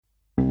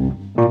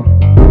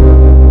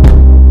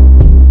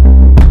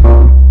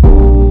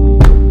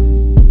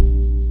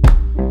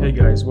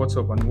what's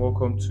up, and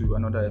welcome to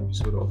another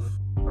episode of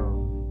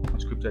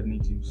Unscripted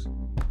Natives.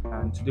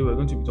 And today we're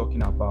going to be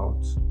talking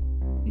about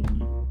the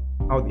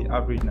how the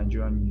average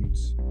Nigerian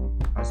youth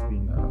has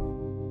been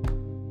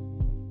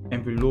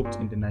enveloped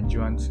in the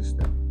Nigerian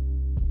system.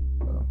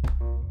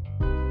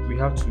 We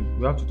have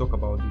to talk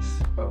about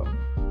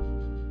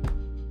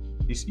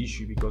this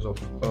issue because of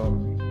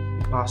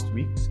the past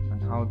weeks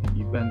and how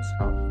the events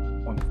have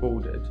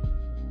unfolded.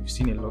 We've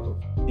seen a lot of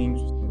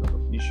things, we've seen a lot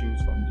of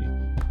issues from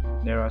the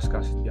naira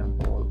scarcity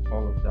and all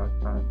of that.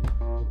 And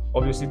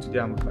obviously today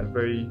I'm with my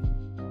very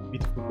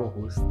beautiful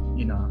co-host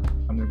Ina,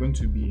 and we're going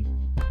to be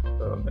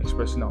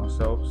expressing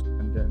ourselves,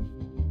 and then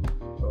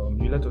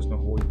you let us know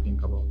what you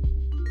think about.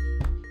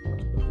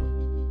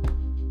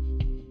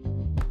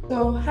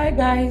 So, hi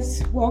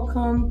guys,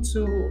 welcome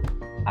to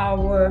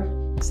our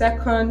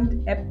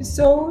second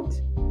episode.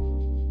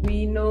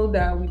 We know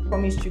that we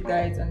promised you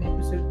guys an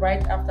episode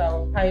right after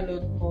our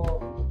pilot,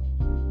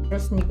 but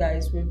trust me,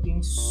 guys, we've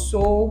been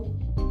so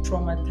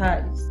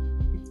traumatized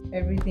with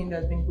everything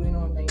that's been going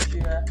on in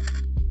Nigeria.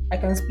 I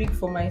can speak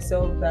for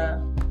myself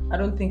that I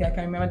don't think I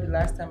can remember the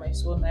last time I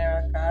saw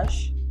Naira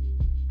cash.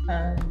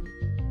 And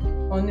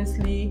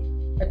honestly,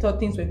 I thought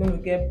things were going to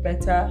get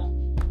better.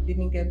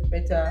 Didn't get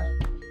better.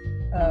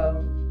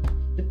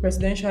 The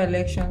presidential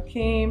election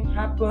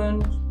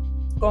happened,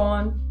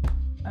 gone.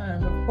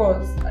 And of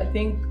course, I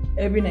think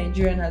every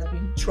Nigerian has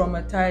been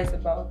traumatized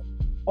about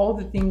all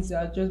the things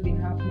that have just been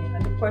happening.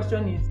 And the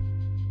question is,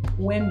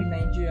 when will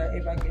Nigeria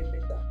ever get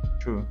better?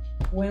 True.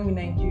 When will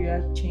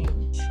Nigeria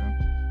change?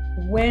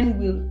 True. When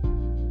will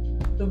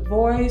the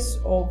voice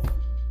of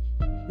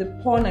the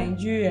poor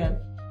Nigerian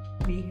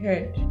be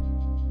heard?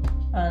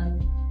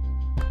 And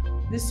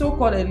the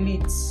so-called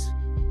elites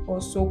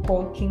or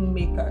so-called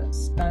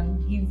kingmakers can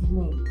give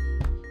room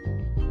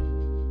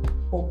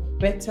for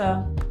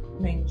better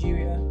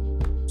Nigeria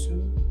to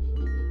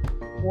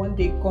one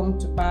day come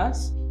to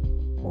pass?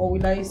 Or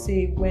will I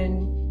say,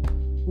 when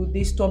will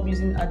they stop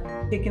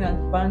taking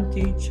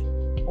advantage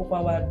of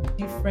our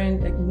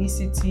different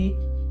ethnicity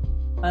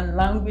and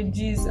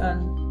languages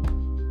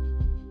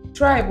and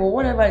tribe or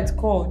whatever it's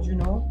called?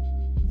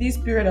 This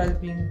period has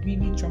been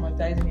really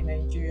traumatizing in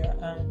Nigeria,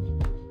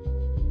 and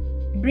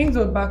it brings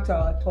us back to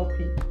our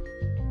topic,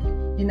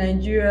 the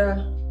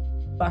Nigeria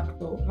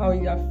factor, how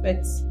it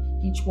affects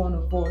each one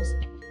of us.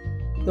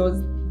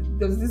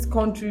 Does this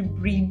country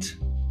breed?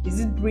 Is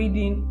it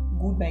breeding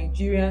good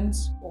Nigerians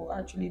or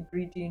actually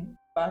breeding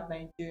bad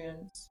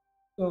Nigerians?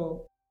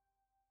 So,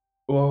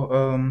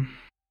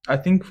 I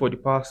think for the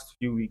past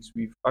few weeks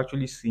we've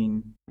actually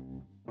seen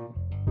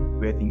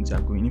where things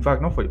are going. In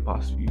fact, not for the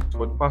past few weeks,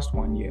 for the past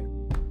 1 year,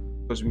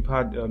 because we've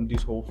had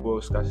this whole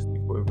fuel scarcity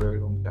for a very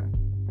long time.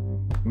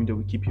 Even though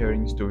we keep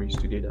hearing stories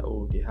today that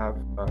they have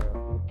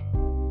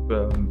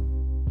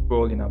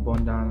fuel in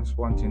abundance,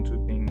 one thing,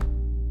 two thing,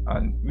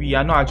 and we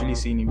are not actually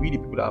seeing it. We the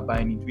people that are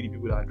buying it, we the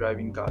people that are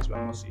driving cars, we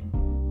are not seeing it.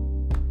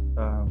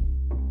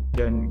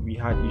 Then we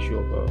had issue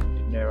of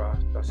the naira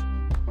scarcity,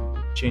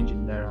 change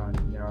in naira and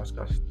naira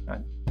scarcity,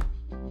 and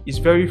it's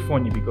very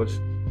funny because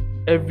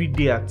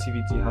everyday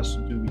activity has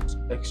to do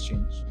with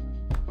exchange,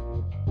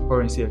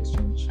 currency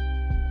exchange,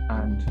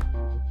 and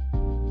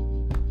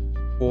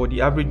for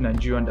the average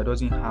Nigerian that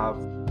doesn't have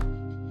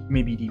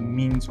maybe the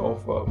means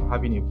of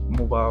having a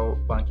mobile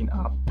banking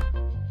app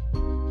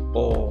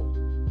or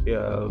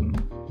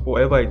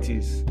whatever it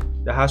is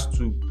that has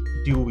to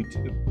deal with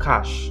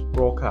cash,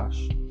 raw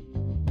cash,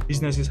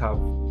 businesses have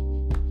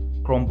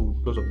crumbled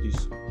because of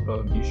this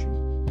issue.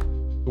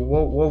 So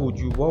what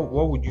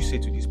would you say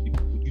to these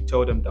people? Would you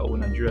tell them that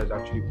Nigeria is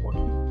actually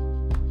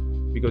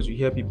working? Because you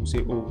hear people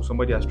say,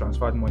 somebody has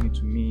transferred money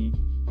to me,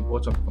 he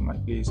bought something from my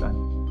place,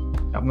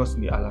 and I've not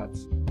seen the alert,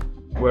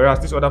 whereas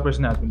this other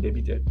person has been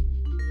debited.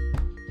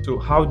 So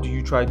how do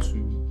you try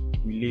to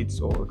relate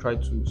or try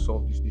to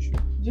solve this issue?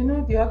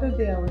 the other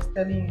day I was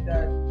telling you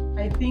that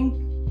I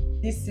think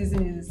this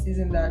season is a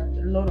season that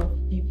a lot of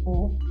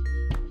people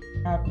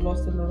have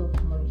lost a lot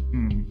of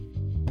money.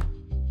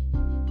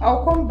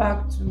 I'll come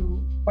back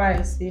to why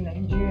I say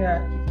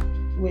Nigeria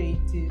is where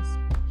it is.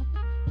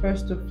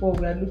 First of all,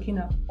 we are looking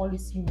at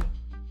policy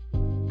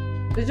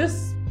making. There's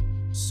just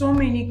so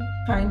many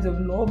kinds of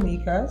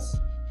lawmakers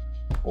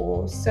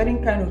or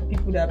certain kind of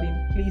people that have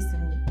been placed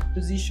in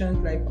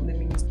positions, like from the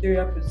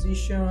ministerial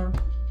position,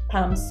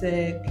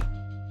 PAMSEC.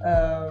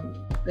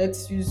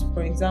 Let's use,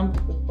 for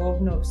example, the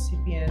governor of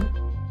CBN.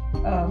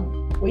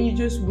 When you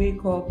just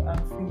wake up and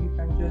feel you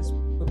can just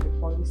put up a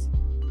policy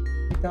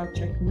without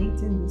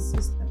checkmating the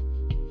system.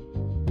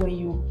 When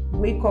you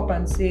wake up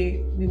and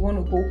say, we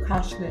want to go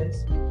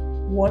cashless,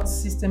 what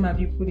system have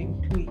you put in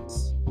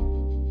place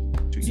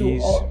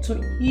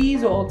to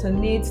ease or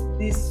alternate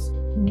this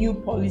new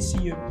policy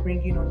you're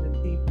bringing on the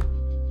table?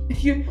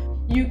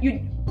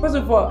 You first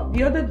of all,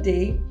 the other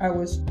day I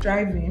was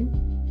driving,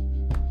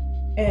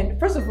 and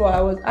first of all I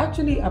was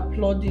actually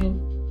applauding,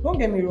 don't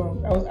get me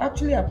wrong, I was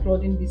actually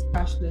applauding this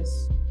cashless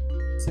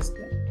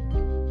system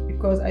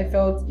because I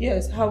felt,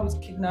 yes, how is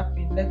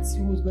kidnapping? Let's see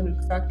who's going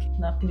to start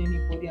kidnapping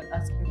anybody and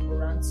asking for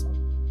ransom.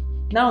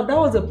 Now that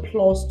was a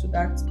plus to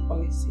that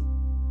policy.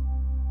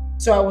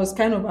 So I was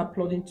kind of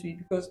applauding to it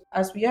because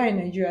as we are in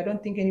Nigeria, I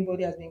don't think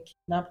anybody has been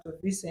kidnapped of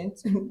recent.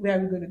 Where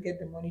are we going to get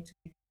the money to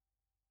give?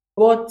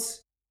 But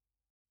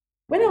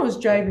when I was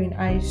driving,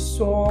 I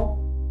saw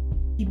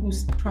people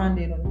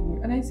stranded on the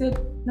road. And I said,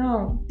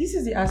 now, this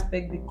is the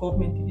aspect the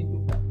government didn't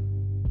look at.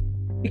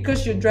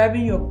 Because you're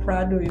driving your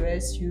Prado or your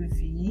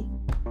SUV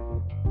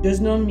does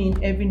not mean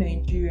every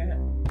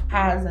Nigerian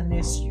has an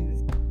SUV.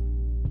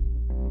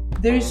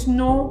 There is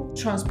no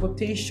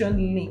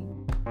transportation link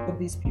for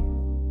these people.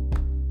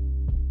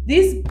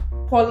 These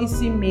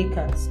policy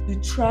makers who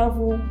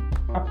travel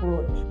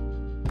abroad,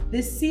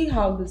 they see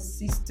how the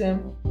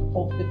system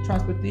of the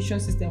transportation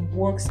system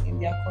works in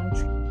their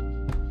country.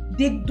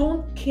 They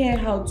don't care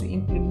how to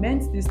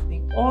implement this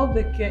thing. All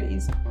they care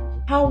is,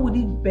 how would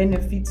it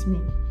benefit me?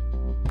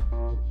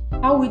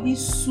 How would it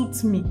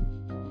suit me?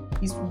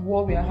 Is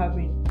what we are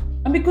having.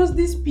 And because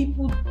these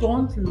people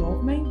don't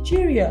love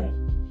Nigeria,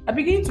 I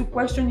begin to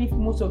question if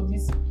most of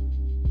these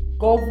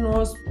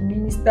governors,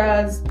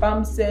 ministers,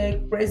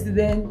 PAMSEC,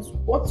 presidents,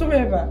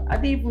 whatsoever, are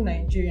they even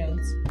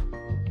Nigerians?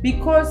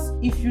 Because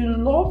if you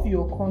love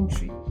your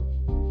country,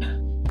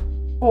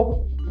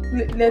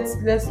 let's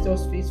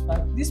just face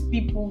fact. These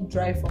people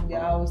drive from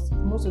their house.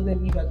 Most of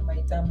them live at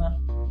Maitama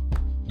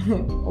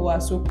or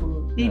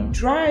Asokoro. They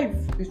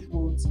drive these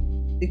roads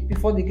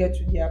before they get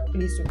to their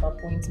place of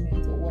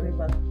appointment or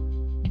whatever.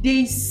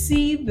 They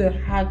see the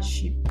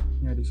hardship.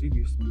 Yeah, they see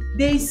this thing.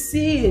 They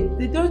see it.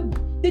 They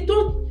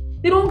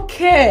don't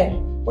care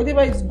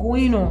whatever is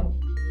going on.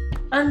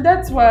 And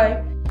that's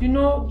why,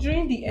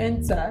 during the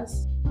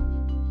EndSARS,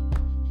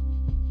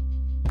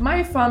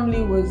 my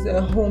family was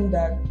a home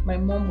that my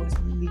mom was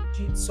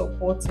legit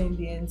supporting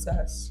the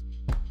EndSARS.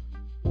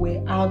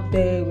 We're out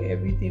there with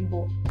everything,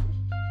 but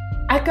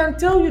I can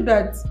tell you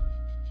that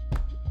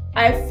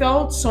I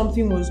felt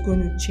something was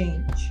going to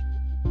change.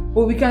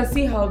 But we can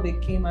see how they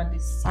came and they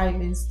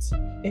silenced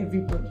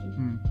everybody.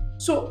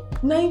 So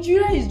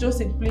Nigeria is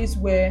just a place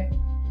where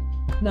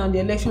now the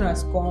election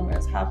has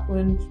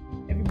happened.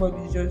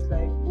 Everybody's just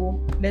like, oh,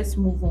 let's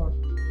move on.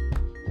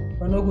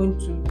 We're not going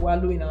to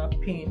wallow in our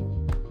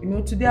pain.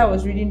 Today I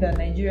was reading that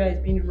Nigeria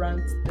is being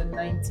ranked the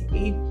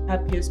 98th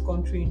happiest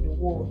country in the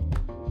world.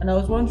 And I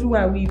was wondering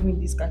why we even in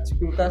this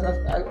category, because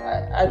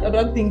I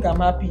don't think I'm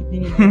happy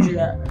being in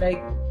Nigeria.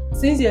 Like,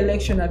 since the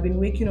election, I've been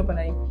waking up and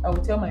I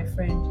will tell my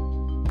friend,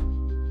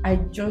 I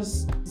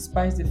just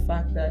despise the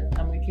fact that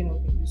I'm waking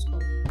up in this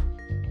country.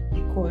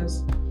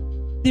 Because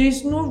there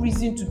is no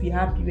reason to be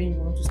happy when you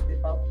want to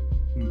step out.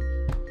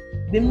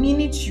 The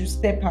minute you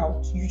step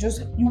out, you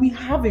will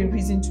have a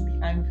reason to be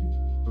angry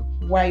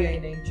while you're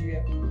in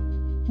Nigeria.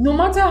 No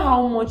matter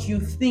how much you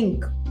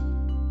think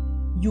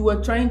you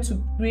are trying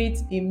to create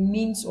a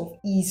means of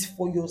ease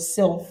for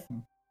yourself,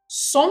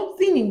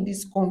 something in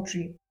this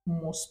country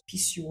must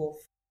piss you off.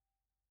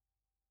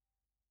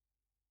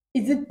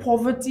 Is it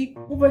poverty?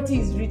 Poverty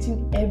is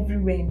written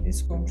everywhere in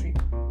this country.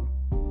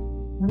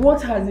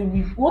 What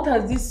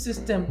has this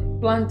system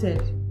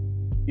planted?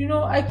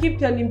 I keep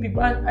telling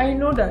people, and I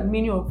know that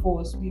many of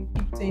us, we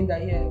keep saying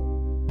that,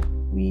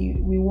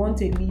 we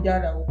want a leader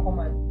that will come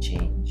and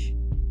change.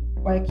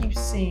 But I keep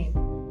saying,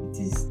 it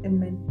is the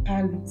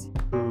mentality.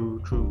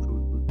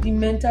 True. The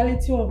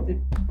mentality of the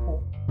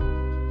people.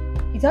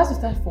 It has to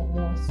start from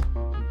us.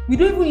 We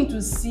don't even need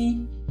to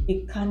see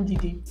a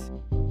candidate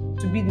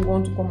to be the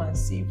one to come and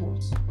save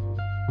us.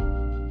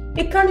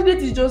 A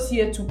candidate is just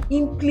here to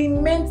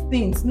implement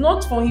things,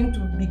 not for him to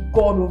be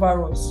God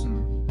over us.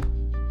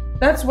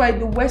 That's why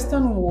the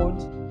Western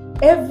world,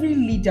 every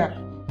leader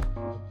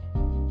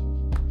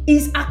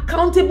is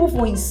accountable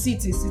for his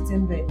seat is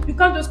sitting there. You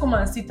can't just come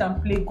and sit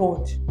and play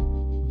God.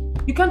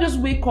 You can't just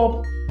wake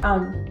up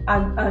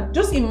and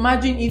just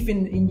imagine if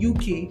in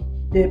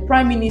UK the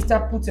Prime Minister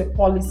puts a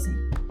policy.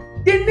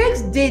 The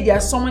next day they are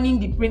summoning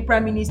the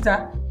Prime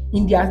Minister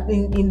in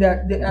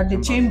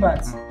the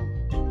chambers.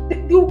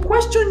 They will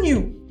question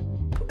you.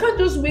 You can't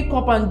just wake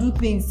up and do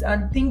things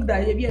and think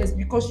that yes,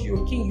 because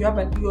you're a king,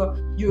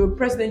 you're a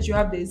president, you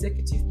have the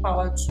executive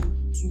power to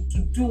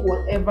do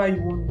whatever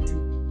you want to do.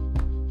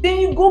 Then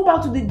you go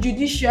back to the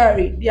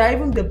judiciary. They are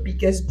even the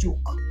biggest joke.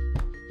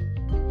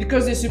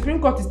 Because the Supreme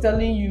Court is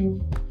telling you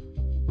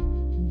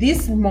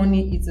this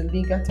money is a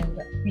legal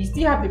tender. We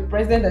still have the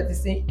president that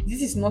is saying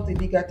this is not a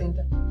legal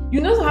tender.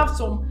 You also have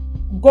some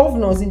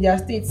governors in their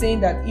state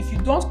saying that if you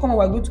don't come,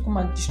 we're going to come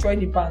and destroy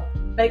the bank.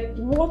 Like,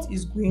 what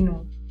is going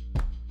on?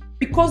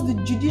 Because the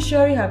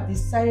judiciary have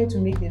decided to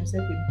make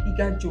themselves a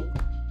bigger joke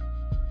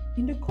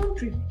in the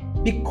country.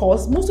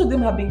 Because most of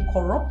them have been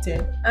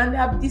corrupted and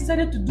have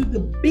decided to do the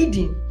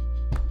bidding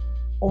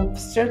of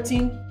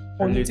certain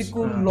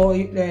political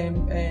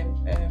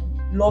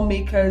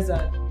lawmakers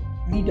and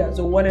leaders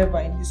or whatever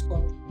in this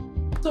country.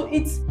 So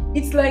it's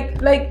like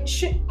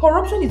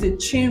corruption is a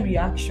chain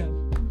reaction.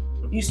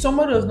 If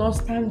somebody does not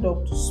stand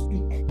up to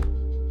speak,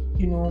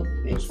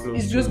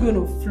 it's just going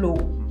to flow.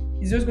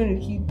 It's just going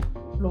to keep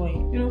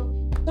flowing.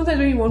 Sometimes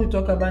when you want to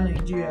talk about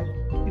Nigeria,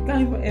 We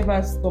can't even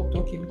ever stop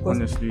talking because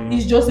Honestly,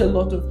 it's just a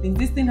lot of things.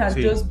 This thing has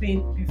See. just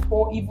been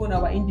before even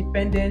our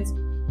independence.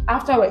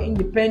 After our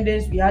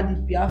independence, we had the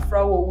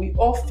Biafra War. We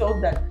all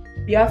felt that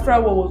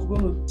Biafra War was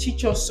going to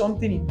teach us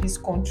something in this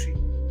country.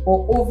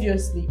 But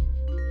obviously,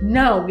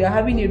 now we are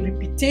having a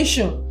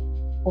repetition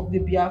of the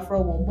Biafra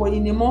War, but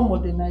in a more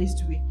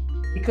modernized way.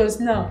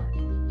 Because now,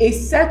 a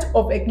set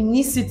of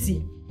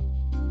ethnicity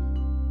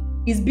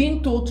is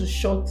being told to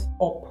shut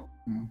up.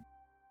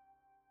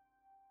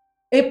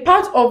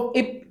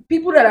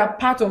 People that are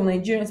part of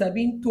Nigerians are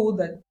being told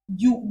that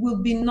you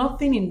will be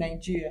nothing in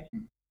Nigeria.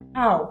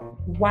 How?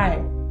 Why?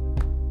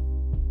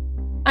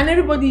 And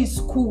everybody is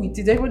cool with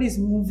it. Everybody is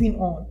moving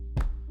on.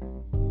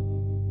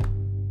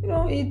 You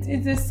know,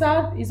 it's a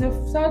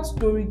sad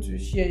story to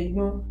share. You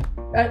know,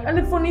 and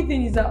the funny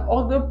thing is that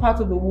other parts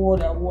of the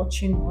world are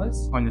watching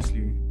us.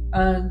 Honestly,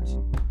 and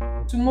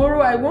tomorrow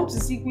I want to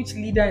see which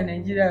leader in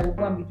Nigeria will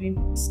go and be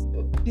doing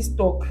peace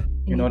talk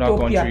in other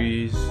Ethiopia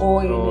countries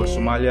or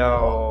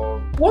Somalia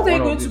or what are you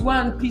going to go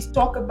and peace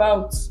talk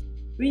about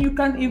when you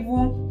can't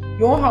even,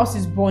 your own house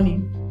is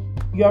burning,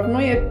 you have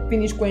not yet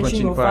finished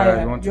quenching your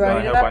fire, you are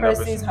in another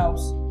person's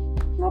house.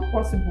 It's not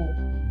possible.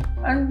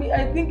 And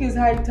I think it's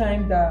high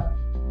time that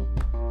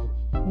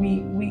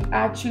we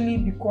actually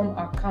become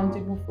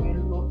accountable for a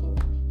lot of.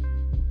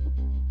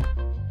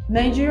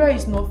 Nigeria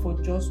is not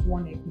for just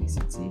one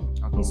ethnicity.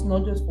 It's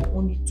not just for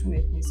only two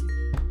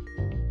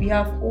ethnicities. We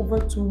have over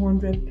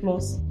 200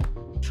 plus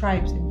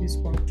tribes in this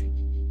country.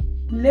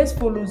 Let's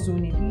follow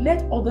zoning.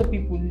 Let other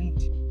people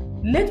lead.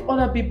 Let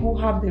other people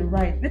have the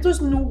right. Let us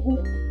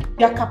know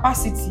their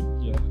capacity.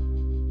 Yeah.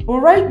 But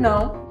right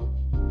now,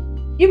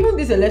 even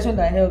this election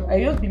that I held,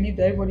 I just believe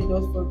that everybody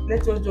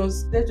let's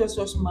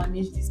just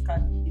manage this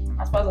candidate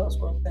as far as I was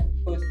concerned,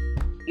 because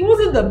it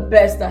wasn't the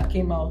best that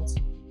came out.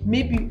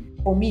 Maybe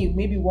for me,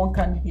 maybe one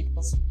candidate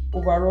was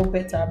overall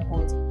better,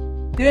 but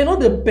they were not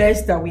the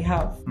best that we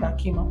have that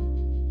came out.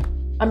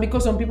 And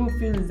because some people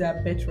feel it's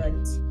their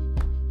birthright.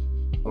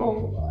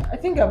 Oh, I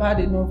think I've had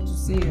enough to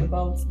say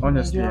about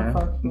honestly, Nigerian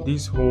factor.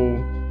 this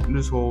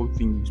whole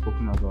thing we've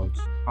spoken about,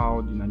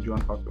 how the Nigerian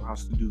factor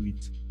has to do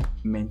with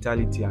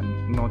mentality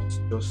and not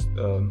just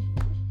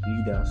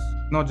leaders.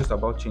 Not just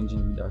about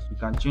changing leaders. You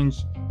can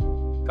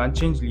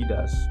change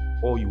leaders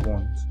all you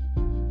want,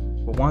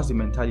 but once the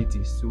mentality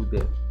is still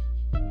there,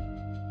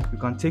 you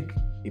can take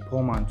a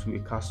poor man to a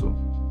castle,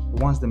 but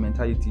once the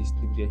mentality is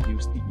still there, he'll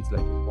still eat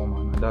like a poor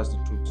man, and that's the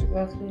truth.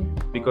 Exactly.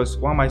 Because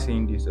why am I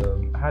saying this?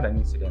 I had an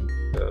incident.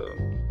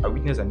 I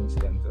witnessed an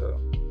incident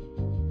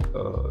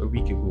a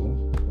week ago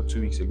or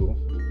 2 weeks ago,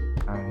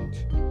 and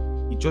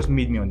it just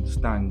made me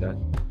understand that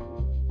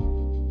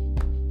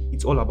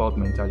it's all about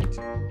mentality.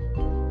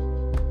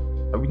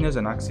 I witnessed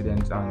an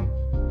accident, and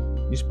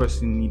this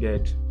person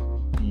needed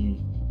the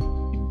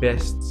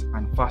best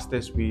and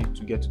fastest way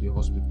to get to the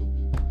hospital.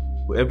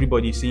 But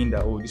everybody is saying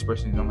that, oh, this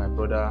person is not my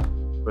brother.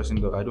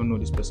 I don't know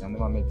this person. I've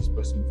never met this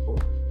person before.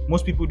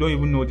 Most people don't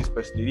even know this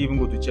person. They didn't even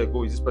go to check,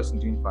 oh, is this person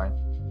doing fine?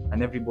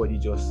 And everybody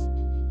just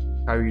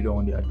carried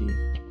on their day.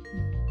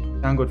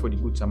 Thank God for the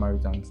good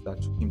Samaritans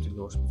that took him to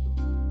the hospital.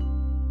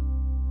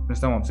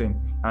 Understand what I'm saying?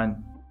 And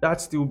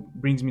that still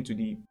brings me to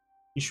the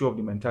issue of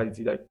the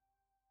mentality. Like,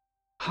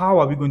 how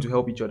are we going to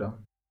help each other?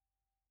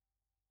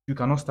 You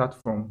cannot start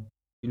from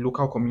the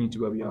local community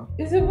where we are.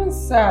 It's even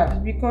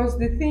sad because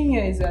the thing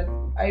here is that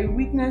I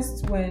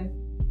witnessed when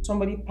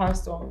somebody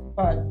passed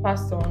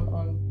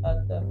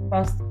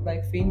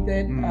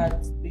fainted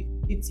at the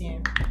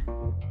ATM,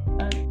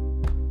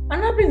 and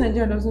that in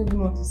Nigeria doesn't even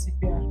want to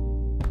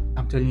CPR.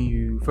 I'm telling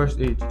you, first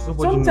aid.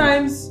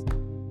 Sometimes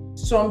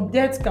some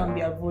deaths can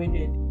be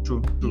avoided.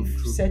 True.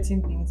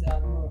 Certain things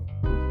are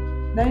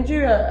known.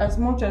 Nigeria, as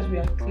much as we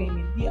are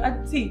claiming,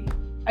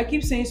 I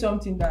keep saying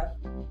something that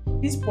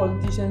these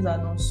politicians are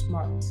not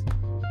smart.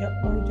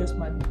 They're only just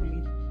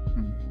manipulating.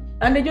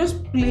 And they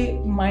just play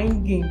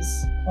mind games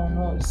on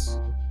us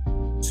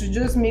to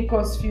just make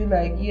us feel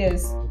like,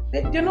 yes,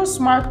 they're not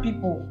smart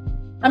people.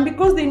 And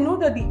because they know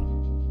that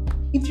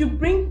if you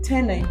bring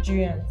 10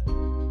 Nigerians,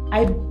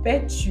 I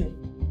bet you,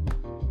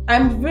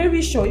 I'm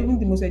very sure even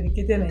the most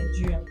educated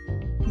Nigerian,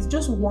 it's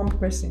just one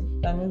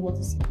person that knows what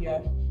is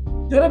CPR.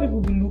 The other people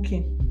will be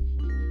looking.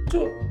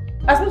 So,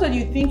 as much as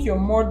you think you're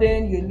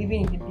modern, you're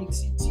living in the big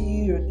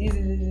city, or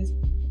this,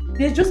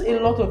 there's just a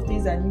lot of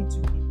things that need to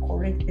be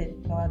corrected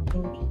in our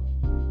thinking.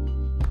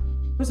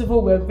 First of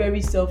all, we're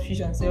very selfish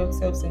and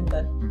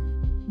self-centered.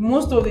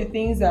 Most of the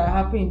things that are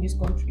happening in these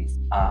countries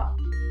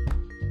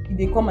if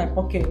they come my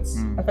pockets,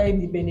 after if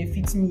they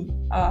benefit me.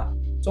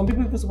 Some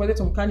people even supported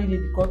some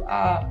candidate because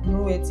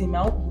my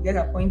uncle will get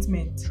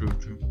appointment.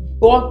 True.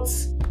 But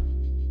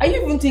are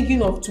you even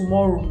thinking of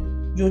tomorrow,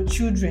 your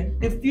children,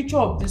 the future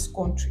of this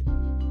country?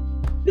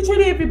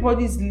 Literally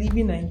everybody is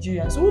leaving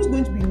Nigeria. So who's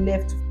going to be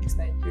left to fix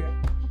Nigeria?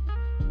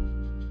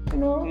 You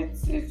know,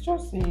 it's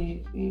just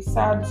a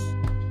sad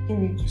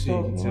story to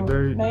tell. It's a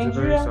very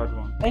sad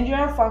one.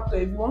 Nigerian factor,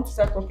 if you want to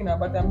start talking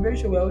about it, I'm very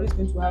sure we're always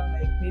going to have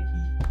like maybe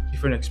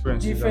different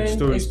experiences and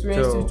stories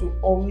to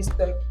always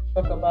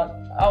talk about.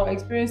 Our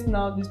experience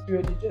now this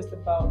period is just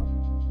about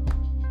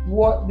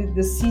what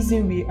the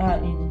season we are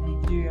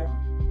in Nigeria,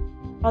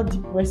 how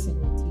depressing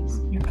it is.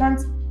 You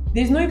can't.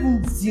 There's not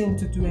even zeal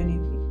to do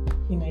anything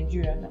in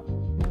Nigeria now.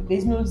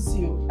 There's no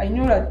zeal. I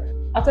know that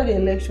after the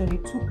election,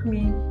 it took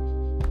me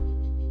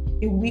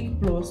a week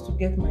plus to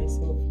get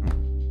myself.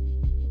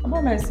 What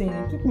am I saying?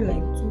 It took me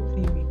like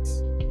 2-3 weeks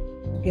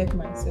to get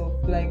myself,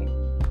 like,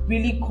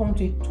 really come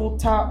to a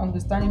total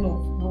understanding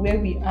of where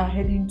we are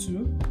heading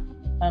to,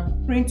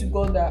 and praying to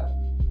God that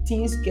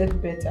things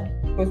get better,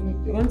 because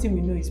the only thing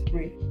we know is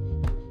pray.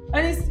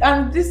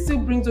 And this still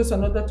brings us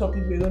another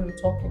topic we're going to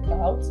talk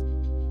about: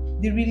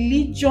 the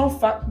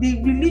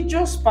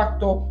religious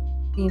factor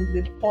in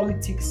the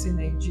politics in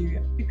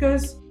Nigeria.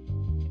 Because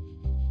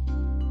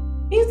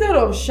instead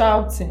of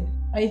shouting,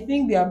 I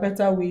think there are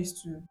better ways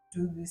to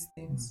do these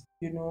things.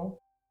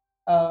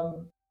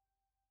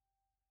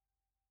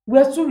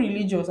 We're too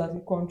religious as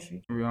a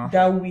country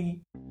that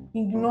we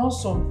ignore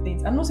some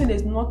things. I'm not saying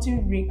there's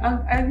nothing wrong,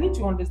 and I need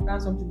to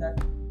understand something,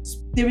 that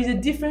there is a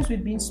difference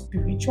between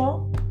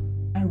spiritual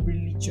and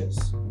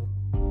religious.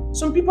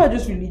 Some people are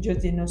just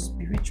religious, they're not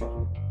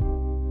spiritual.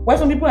 While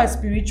some people are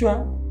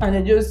spiritual and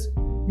they're just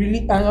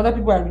and other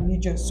people are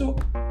religious. So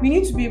we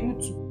need to be able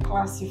to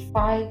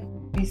classify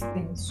these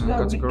things so that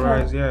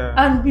categorize, we can,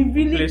 and we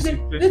really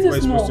let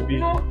us know.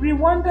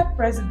 Rwanda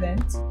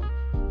president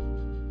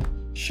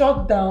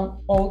shut down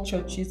all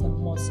churches and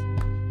mosques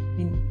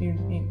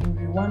in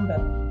Rwanda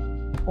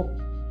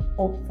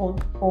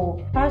for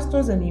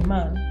pastors and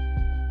imams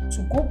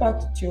to go back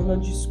to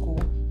theology school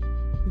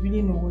to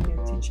really know what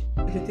they're teaching.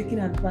 They're taking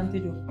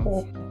advantage of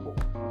poor people,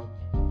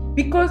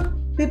 because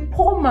the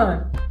poor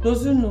man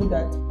doesn't know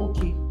that,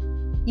 okay,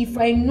 if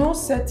I know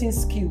certain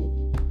skill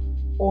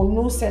or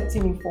know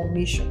certain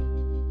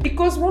information,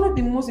 because one of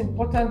the most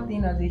important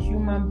things as a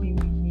human being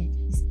we need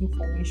is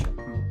information.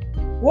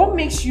 What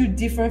makes you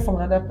different from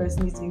another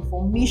person is the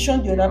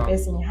information the other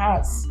person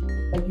has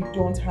that you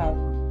don't have.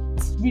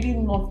 It's really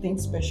nothing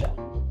special.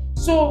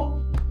 So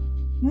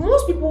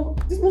most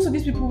of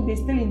these people, they're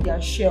still in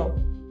their shell.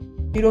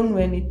 They don't know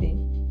anything.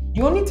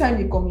 The only time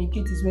they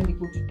communicate is when they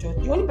go to church.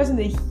 The only person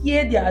they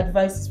hear their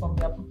advice is from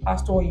their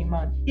pastor or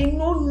imam. They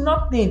know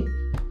nothing.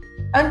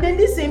 And then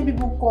these same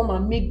people come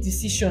and make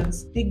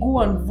decisions. They go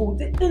and vote.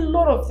 A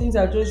lot of things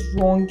are just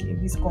wrong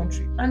in this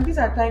country. And these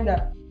are times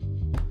that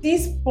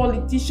these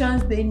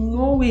politicians, they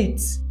know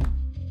it.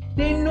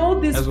 They know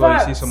this fact. That's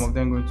why you see some of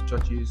them going to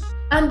churches.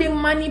 And they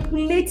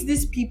manipulate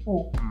these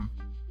people.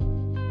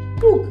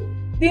 Look,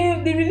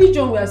 the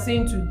religion we are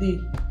saying today,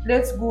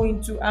 let's go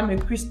into, I'm a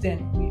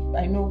Christian.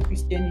 I know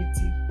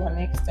Christianity to an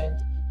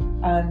extent.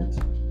 And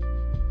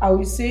I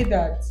will say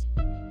that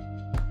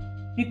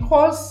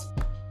because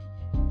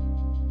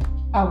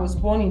I was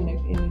born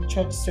in a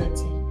church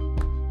setting,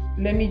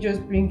 let me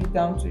just bring it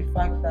down to the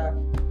fact that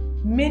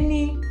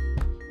many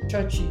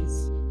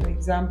churches, for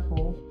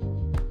example,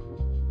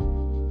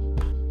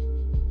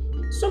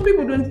 some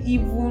people don't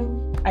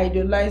even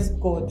idolize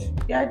God.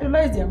 They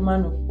idolize their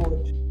man of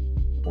God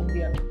or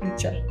their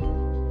preacher.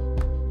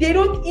 They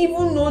don't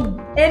even know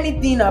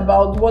anything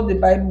about what the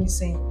Bible is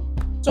saying.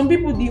 Some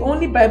people, the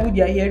only Bible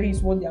they are hearing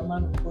is what their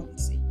man of God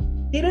is saying.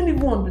 They don't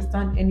even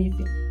understand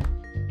anything.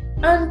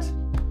 And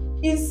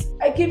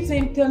I keep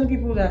telling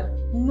people that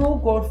know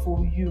God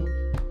for you.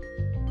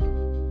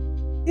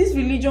 This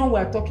religion we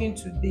are talking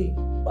today,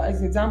 for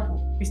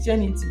example,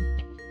 Christianity,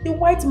 the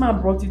white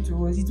man brought it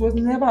to us. It was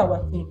never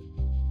our thing.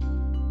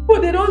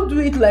 But they don't do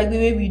it like the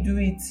way we do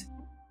it.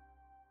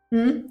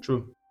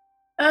 True.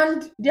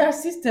 And their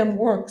system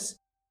works.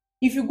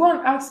 If you go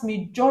and ask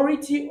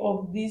majority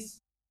of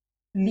these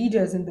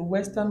leaders in the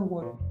Western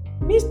world,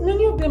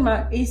 many of them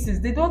are atheists.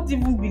 They don't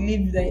even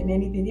believe in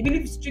anything. They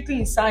believe strictly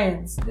in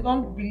science. They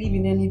don't believe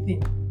in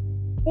anything.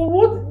 But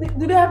what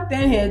do they have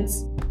 10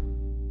 heads?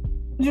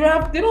 They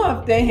don't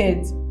have 10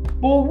 heads.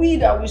 But we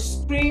that we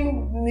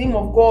scream the name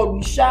of God,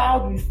 we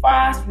shout, we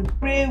fast, we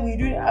pray, we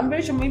do it. I'm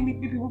very sure maybe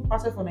people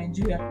pass it for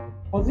Nigeria.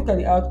 But look at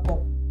the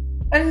outcome.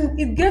 And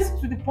it gets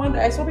to the point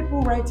that I saw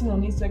people writing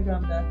on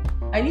Instagram that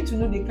I need to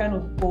know the kind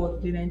of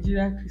God the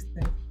Nigerian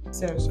Christian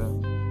serves.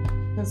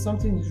 Because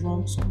something is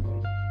wrong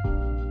somewhere.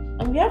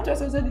 And we have to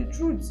accept the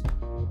truth.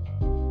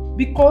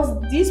 Because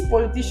these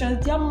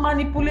politicians, they are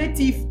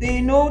manipulative.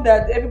 They know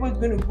that everybody's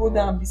going to go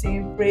down and be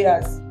saying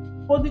prayers.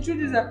 But the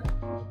truth is that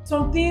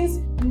some things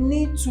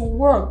need to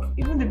work.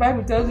 Even the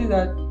Bible tells you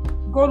that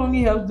God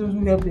only helps those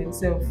who help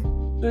themselves.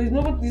 So he's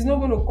not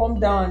going to come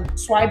down and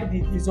swipe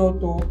the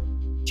result or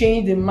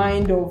change the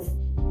mind of.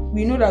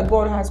 We know that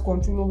God has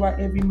control over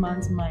every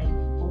man's mind.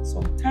 But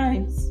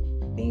sometimes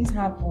things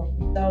happen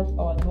without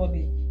our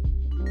knowledge.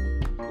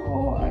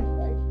 So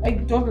I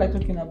don't like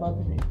talking about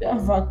the Nigerian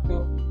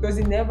factor because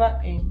it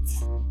never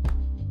ends.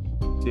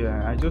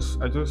 Yeah, I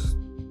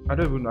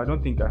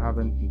don't think I have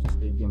anything to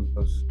say again,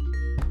 because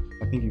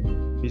I think you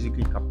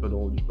basically captured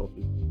all the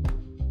topic.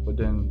 But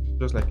then,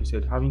 just like you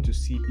said, having to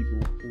see people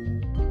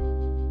who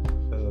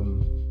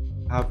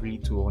have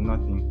little or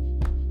nothing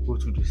go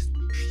through the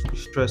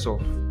stress of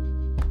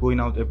going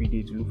out every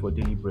day to look for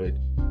daily bread,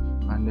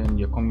 and then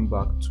you're coming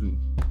back to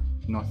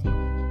nothing.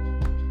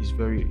 is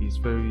very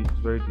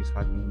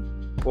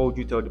disheartening. What would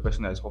you tell the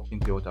person that is hawking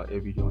pure water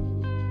every day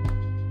on the road?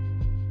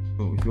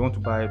 So if you want to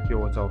buy pure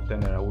water of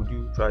 10 naira, would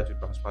you try to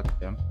transfer to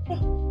them?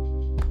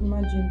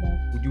 Imagine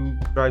that. Would you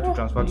try to Oh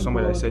transfer to my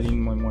somebody that's God.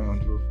 selling money on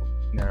the road for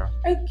 50 naira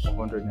I or can't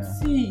 100 naira?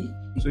 see.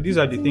 So these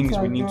are the things we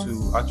are need to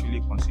just-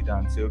 actually consider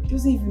and say, It okay,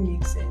 doesn't even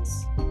make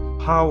sense.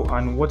 how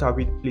and what are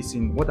we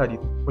placing? What are the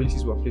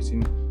policies we're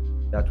placing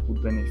that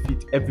would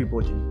benefit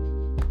everybody,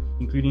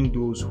 including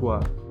those who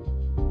are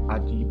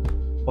at the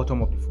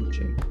bottom of the food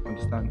chain?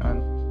 Understand?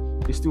 And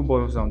it still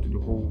boils down to the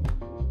whole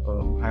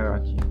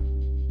hierarchy,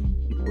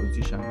 the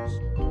politicians,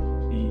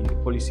 the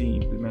policy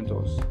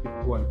implementers,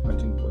 people who are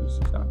implementing policies,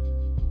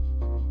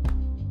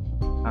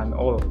 and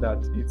all of that.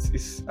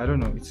 It's I don't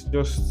know. It's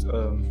just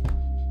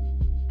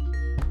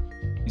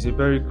it's a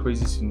very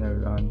crazy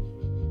scenario, and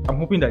I'm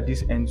hoping that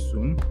this ends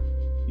soon.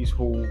 This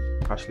whole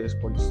cashless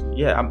policy.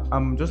 Yeah,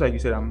 I'm just like you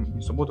said. I'm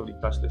in support of the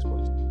cashless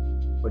policy,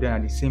 but then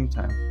at the same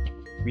time,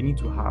 we need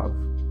to have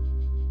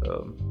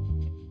um,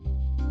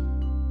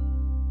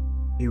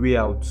 a way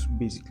out.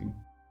 Basically,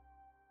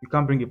 you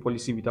can't bring a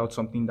policy without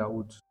something that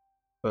would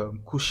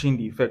cushion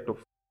the effect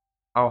of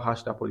how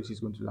harsh that policy is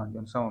going to land. You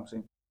understand what I'm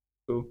saying?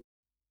 So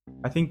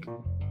I think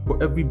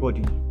for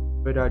everybody,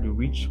 whether the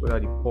rich, whether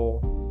the poor,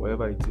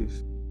 whatever it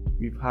is,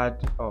 we've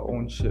had our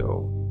own share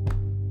of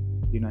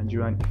the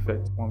Nigerian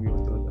effect one way or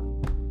the other,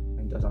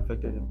 and it has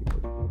affected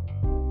everybody.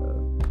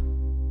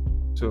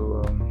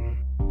 So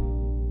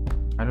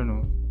I don't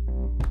know.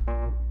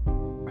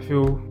 I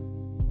feel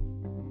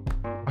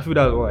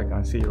that's all I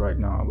can say right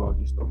now about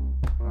this stuff.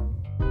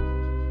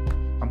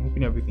 I'm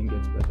hoping everything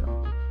gets better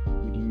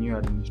with the new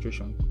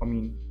administration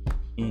coming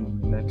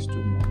in the next 2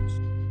 months.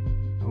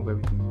 I hope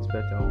everything is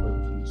better. I hope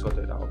everything is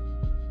sorted out.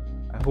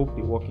 I hope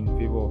they work in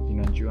favor of the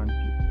Nigerian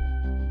people.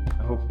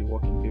 I hope they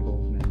work in favor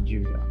of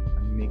Nigeria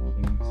and make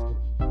things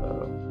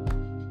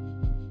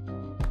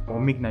or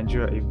make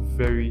Nigeria a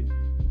very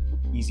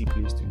easy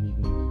place to live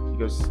in,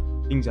 because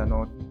things are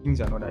not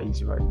that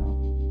easy right now.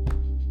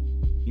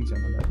 Things are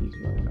not that easy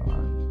right now.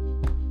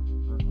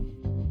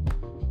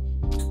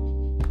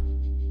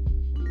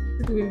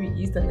 It's the way we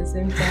eat at the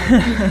same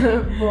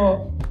time.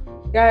 But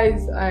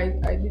guys,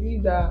 I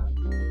believe that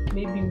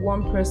maybe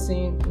one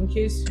person, in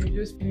case you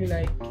just feel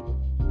like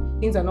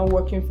things are not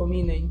working for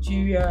me in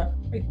Nigeria,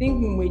 I think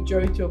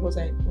majority of us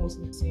are almost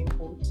in the same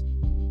boat.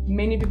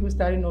 Many people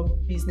starting up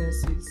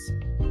businesses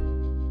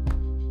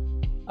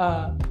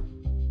are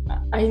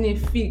in a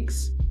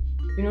fix.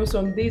 You know,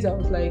 some days I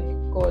was like,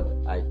 God,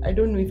 I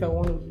don't know if I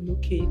want to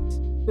relocate,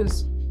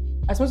 because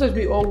as much as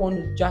we all want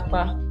to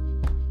japa,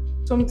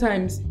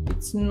 sometimes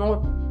it's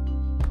not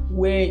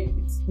where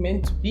it's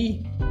meant to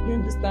be. You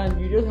understand?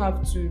 You just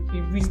have to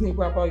be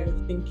reasonable about your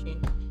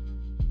thinking.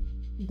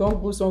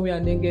 Don't go somewhere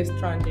and then get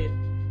stranded.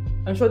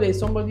 I'm sure there's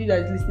somebody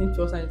that is listening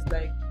to us and it's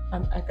like,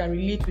 I can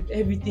relate with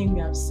everything we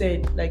have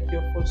said. Like,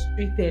 you're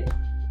frustrated,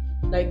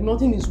 like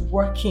nothing is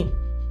working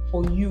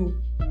for you.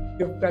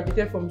 You've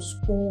graduated from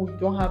school, you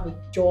don't have a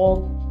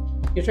job,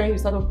 you're trying to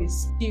start up a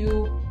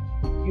skill,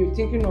 you're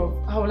thinking of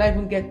how will I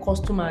even get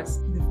customers.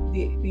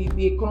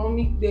 The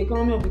economy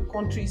of the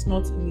country is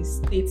not in a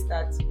state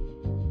that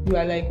you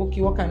are like,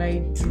 okay, what can I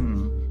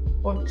do?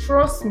 But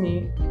trust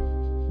me,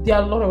 there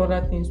are a lot of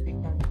other things we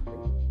can do.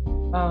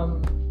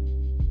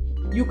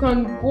 You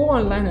can go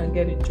online and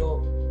get a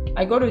job.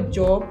 I got a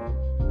job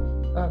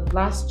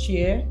last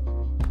year,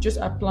 just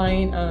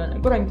applying, and I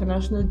got an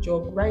international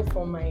job right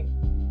from my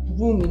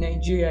room in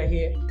Nigeria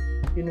here,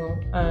 you know,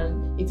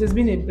 and it has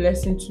been a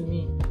blessing to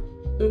me.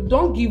 So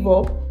don't give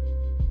up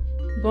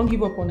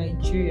on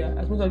Nigeria.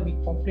 As much as we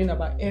complain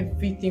about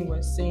everything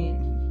we're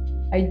saying,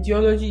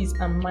 ideologies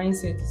and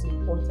mindset is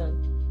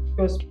important,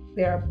 because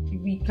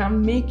we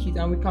can make it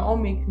and we can all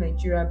make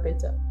Nigeria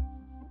better,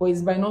 but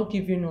it's by not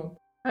giving up.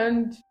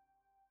 And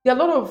there are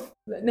a lot of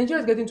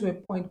Nigeria is getting to a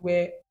point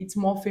where it's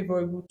more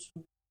favorable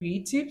to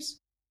creatives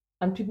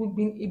and people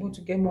being able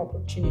to get more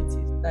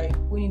opportunities, like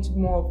going into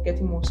more of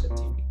getting more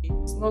certificates.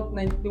 It's not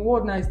like the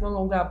world now is no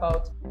longer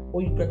about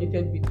what you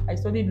graduated with. I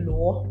studied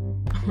law,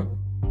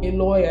 a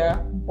lawyer,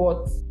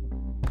 but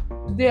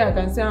today I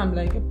can say I'm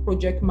like a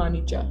project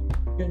manager.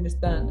 You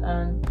understand?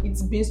 And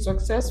it's been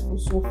successful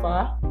so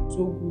far,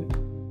 so good.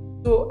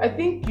 So I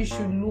think you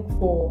should look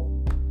for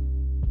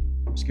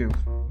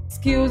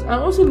skills, and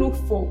also look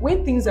for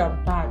when things are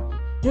bad.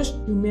 Just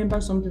remember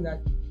something,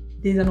 that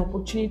there's an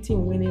opportunity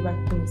whenever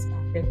things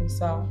are getting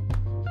sour.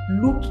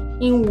 Look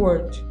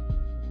inward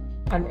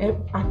and at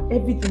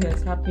everything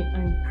that's happening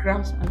and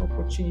grasp an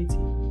opportunity.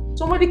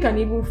 Somebody can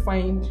even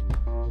find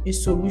a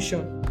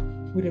solution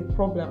with a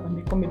problem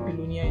and become a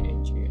billionaire in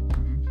Nigeria.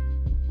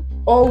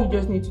 All we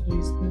just need to do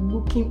is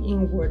looking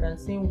inward and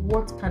saying,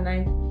 what can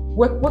I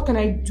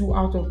do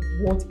out of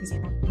what is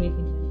happening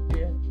in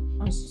Nigeria,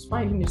 and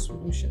finding a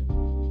solution.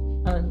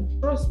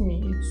 And trust me,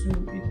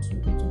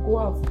 it will go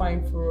out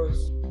fine for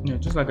us. Yeah,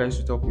 just like I used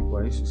to tell people,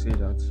 I used to say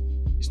that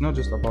it's not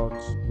just about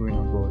going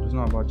abroad. It's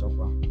not about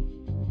Japan.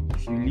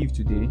 If you leave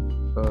today,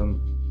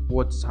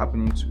 what's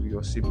happening to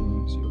your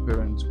siblings, your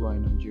parents who are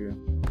in Nigeria?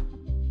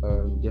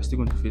 they're still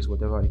going to face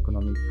whatever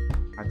economic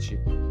hardship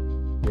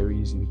there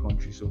is in the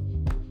country. So,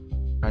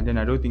 and then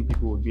I don't think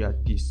people would be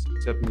at peace,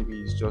 except maybe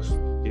it's just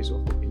a case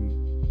of okay,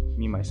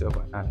 me, myself,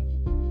 and I.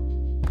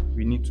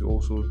 We need to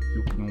also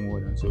look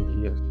inward and say, okay,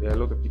 yes, there are a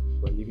lot of people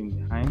who are leaving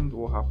behind.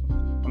 What happened?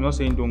 I'm not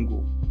saying don't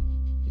go.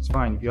 It's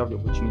fine if you have the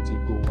opportunity,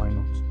 go. Why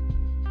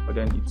not? But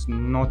then it's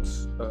not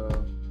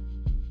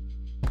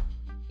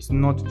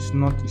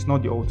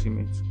the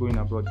ultimate. Going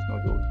abroad is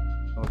not the ultimate.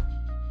 It's not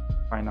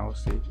the final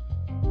say to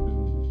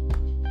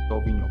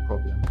solving your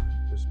problem.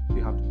 Just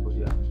you have to go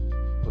there and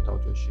sort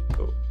out your shit.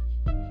 So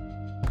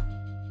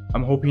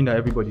I'm hoping that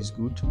everybody's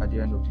good at the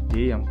end of the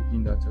day. I'm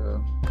hoping that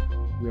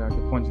we are at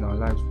the point in our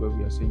lives where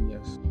we are saying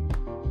yes,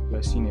 we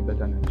are seeing a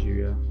better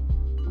Nigeria.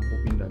 I'm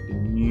hoping that the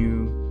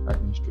new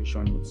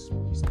administration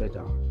is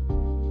better,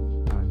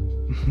 and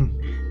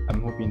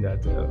I'm hoping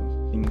that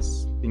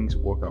things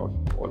work out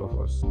for all of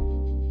us.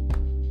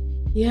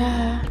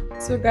 Yeah.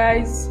 So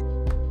guys,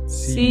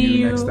 see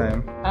you next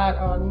time at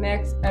our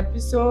next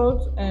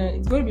episode, and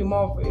it's going to be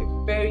more of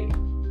a very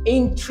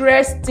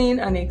interesting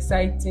and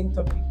exciting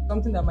topic,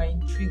 something that might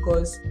intrigue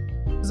us,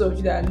 those of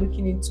you that are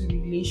looking into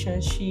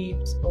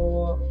relationships,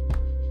 or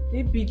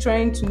maybe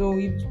trying to know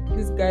if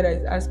this guy that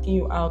is asking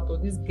you out or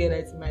this girl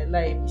that is in my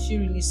life, is she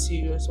really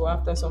serious or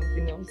after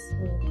something else.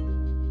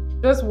 So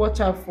just watch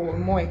out for a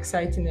more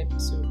exciting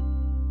episode.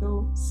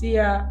 So see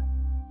ya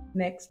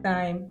next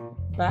time.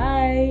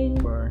 Bye.